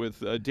niceties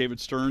with David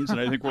Stearns, and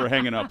I think we're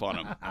hanging up on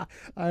him. All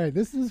right,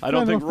 this is. I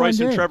don't think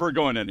Royce and Trevor are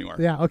going anywhere.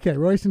 Yeah, okay,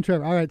 Royce and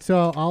Trevor. All right,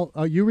 so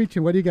I'll you reach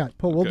in. What do you got?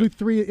 We'll do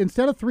 3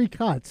 instead of 3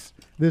 cuts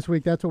this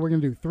week. That's what we're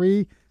going to do.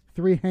 Three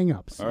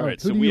hang-ups. All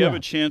right, so we have a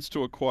chance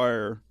to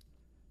acquire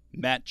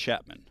Matt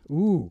Chapman.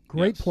 Ooh,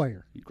 great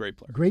player. Great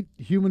player. Great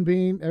human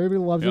being. Everybody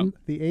loves him.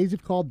 The A's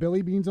have called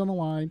Billy Beans on the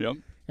line. Yep.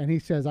 And he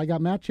says, I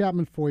got Matt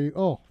Chapman for you.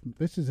 Oh,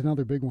 this is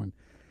another big one.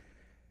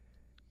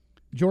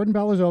 Jordan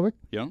Balazovic.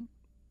 Yeah.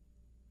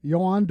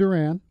 Yohan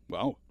Duran.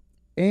 Wow.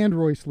 And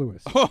Royce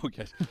Lewis. Oh,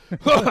 okay.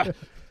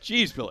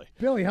 Jeez, Billy.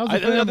 Billy, how's the I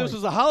family? thought this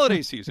was the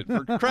holiday season.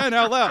 For crying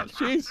out loud.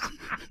 Jeez.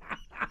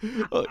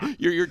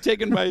 You're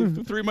taking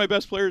three of my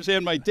best players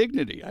and my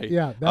dignity.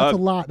 That's a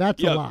lot.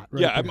 That's a lot.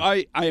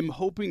 Right I'm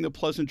hoping the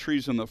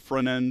pleasantries on the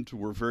front end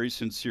were very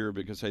sincere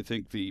because I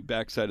think the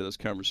backside of this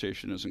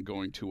conversation isn't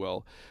going too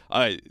well.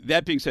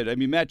 That being said, I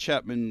mean, Matt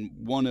Chapman,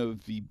 one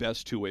of the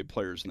best two-way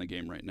players in the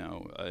game right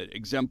now.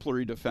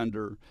 Exemplary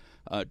defender,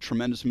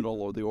 tremendous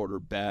middle of the order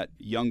bat,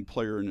 young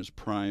player in his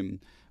prime.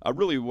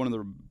 Really one of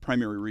the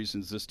primary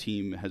reasons this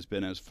team has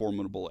been as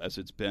formidable as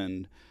it's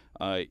been.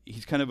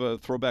 He's kind of a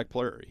throwback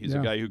player. He's a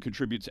guy who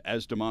contributes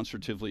as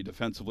demonstratively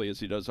defensively as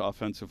he does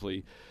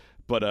offensively.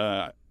 But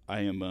I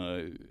am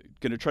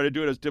going to try to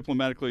do it as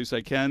diplomatically as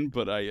I can,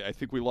 but I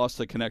think we lost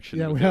the connection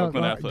with the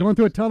Oakland Athletics. Going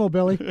through a tunnel,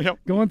 Billy. Yep.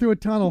 Going through a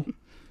tunnel.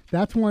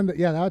 That's one that,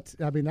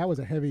 that was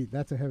a heavy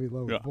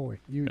load. Yeah. Boy.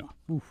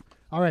 Oof.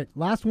 All right,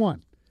 last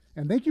one.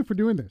 And thank you for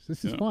doing this.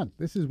 This is fun.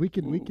 This is we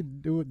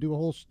could do a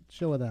whole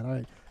show of that. All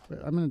right.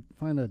 I'm going to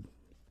find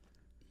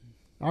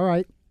all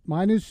right.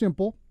 Mine is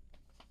simple.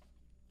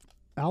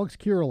 Alex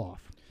Kirilloff.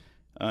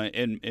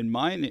 And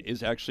mine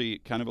is actually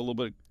kind of a little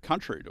bit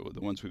contrary to the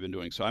ones we've been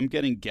doing. So I'm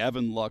getting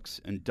Gavin Lux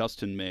and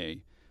Dustin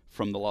May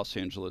from the Los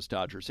Angeles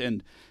Dodgers.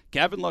 And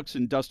Gavin Lux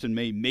and Dustin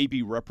May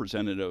be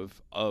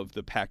representative of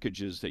the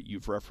packages that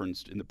you've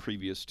referenced in the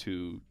previous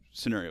two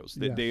scenarios.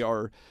 Yes. They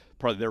are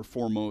probably their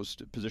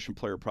foremost position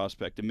player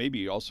prospect and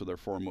maybe also their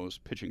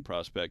foremost pitching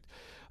prospect.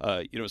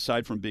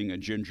 Aside from being a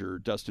ginger,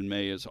 Dustin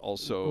May is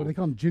also... Well, they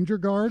call him Ginger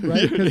Guard,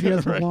 right? Because he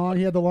has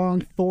he had the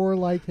long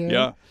Thor-like hair.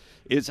 Yeah.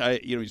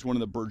 He's one of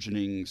the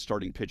burgeoning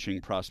starting pitching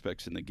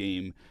prospects in the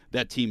game.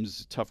 That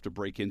team's tough to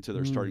break into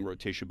their starting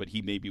rotation, but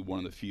he may be one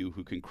of the few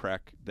who can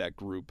crack that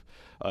group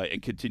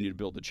and continue to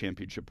build the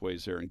championship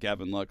ways there. And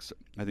Gavin Lux,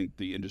 I think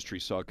the industry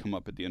saw come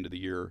up at the end of the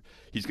year.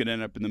 He's going to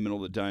end up in the middle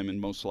of the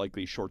diamond, most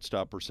likely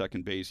shortstop or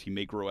second base. He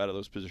may grow out of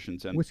those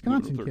positions. And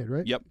Wisconsin kid,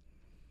 right? Yep.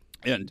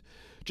 And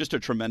just a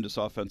tremendous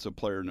offensive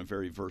player and a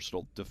very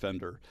versatile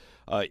defender.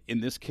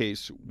 In this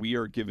case, we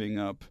are giving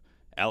up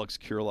Alex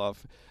Kirilloff.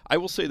 I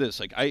will say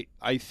this,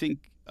 I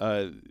think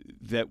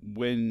that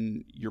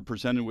when you're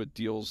presented with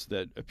deals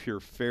that appear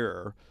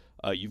fair,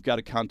 you've got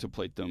to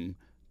contemplate them.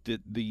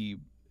 The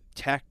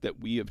tack that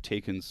we have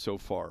taken so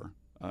far,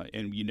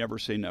 and you never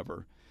say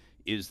never,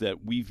 is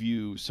that we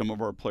view some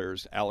of our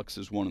players, Alex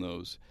is one of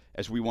those,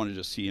 as we want to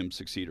just see him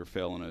succeed or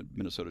fail in a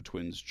Minnesota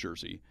Twins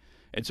jersey.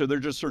 And so there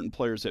are just certain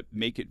players that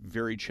make it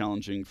very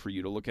challenging for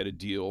you to look at a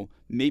deal,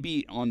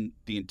 maybe on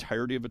the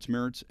entirety of its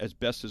merits, as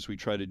best as we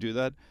try to do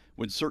that.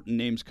 When certain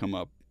names come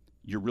up,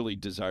 you're really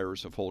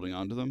desirous of holding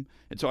on to them.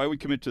 And so I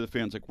would commit to the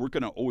fans, we're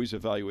going to always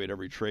evaluate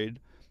every trade,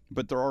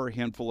 but there are a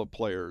handful of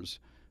players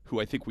who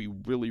I think we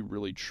really,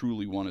 really,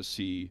 truly want to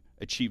see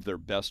achieve their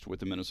best with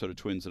the Minnesota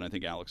Twins, and I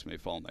think Alex may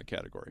fall in that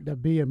category.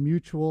 That'd be a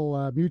mutual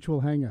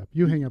hang-up.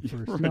 You hang up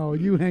first. Right. No,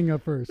 you hang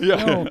up first.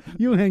 Yeah. No,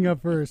 you hang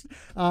up first.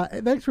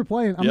 Thanks for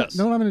playing. Yes.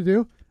 Know what I'm going to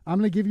do? I'm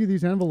going to give you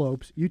these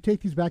envelopes. You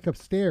take these back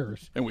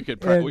upstairs. And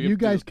you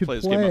guys could play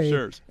this game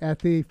upstairs at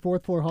the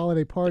fourth floor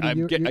holiday party.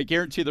 I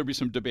guarantee there'll be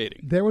some debating.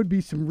 There would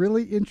be some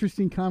really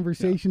interesting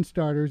conversation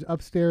starters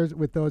upstairs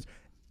with those.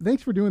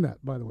 Thanks for doing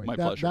that, by the way. My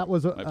pleasure. That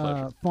was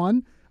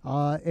fun.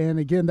 And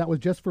again, that was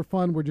just for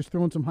fun. We're just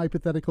throwing some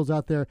hypotheticals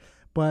out there.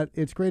 But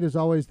it's great, as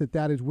always,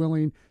 that is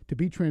willing to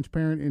be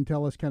transparent and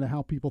tell us kind of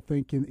how people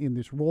think in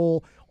this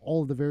role,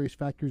 all of the various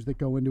factors that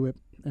go into it.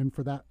 And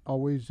for that,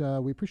 always,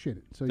 we appreciate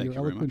it. So your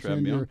eloquence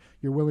and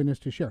your willingness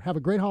to share. Have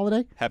a great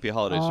holiday. Happy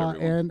holidays,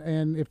 everyone.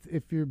 And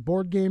if your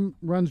board game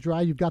runs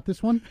dry, you've got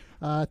this one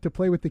to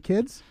play with the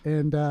kids.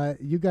 And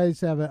you guys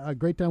have a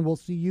great time. We'll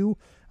see you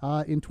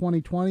in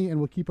 2020, and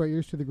we'll keep our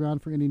ears to the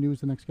ground for any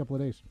news the next couple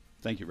of days.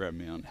 Thank you for having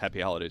me on. Happy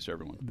holidays to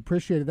everyone.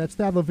 Appreciate it. That's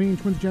Thad Levine,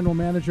 Twins General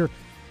Manager,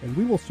 and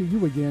we will see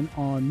you again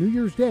on New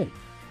Year's Day,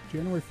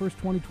 January 1st,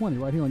 2020,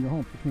 right here on your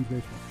home for Twins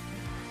Baseball.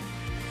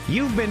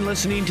 You've been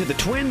listening to the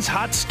Twins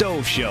Hot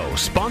Stove Show,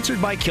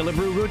 sponsored by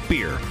Killebrew Root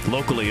Beer.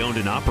 Locally owned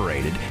and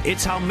operated,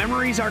 it's how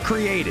memories are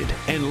created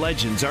and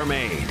legends are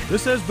made.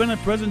 This has been a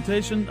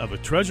presentation of the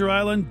Treasure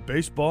Island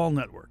Baseball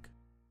Network.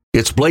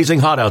 It's blazing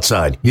hot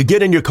outside. You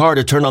get in your car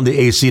to turn on the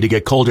AC to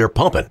get cold air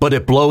pumping, but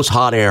it blows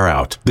hot air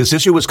out. This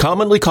issue is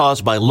commonly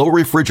caused by low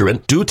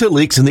refrigerant due to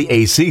leaks in the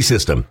AC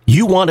system.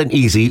 You want an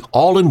easy,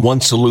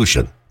 all-in-one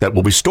solution that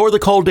will restore the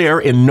cold air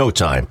in no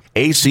time.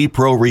 AC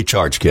Pro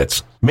Recharge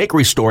Kits make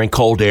restoring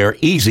cold air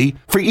easy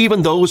for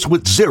even those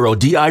with zero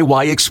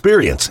DIY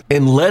experience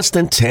in less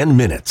than 10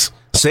 minutes.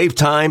 Save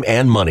time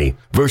and money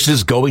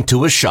versus going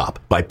to a shop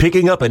by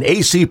picking up an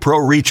AC Pro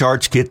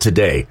Recharge Kit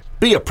today.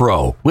 Be a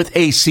pro with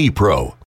AC Pro.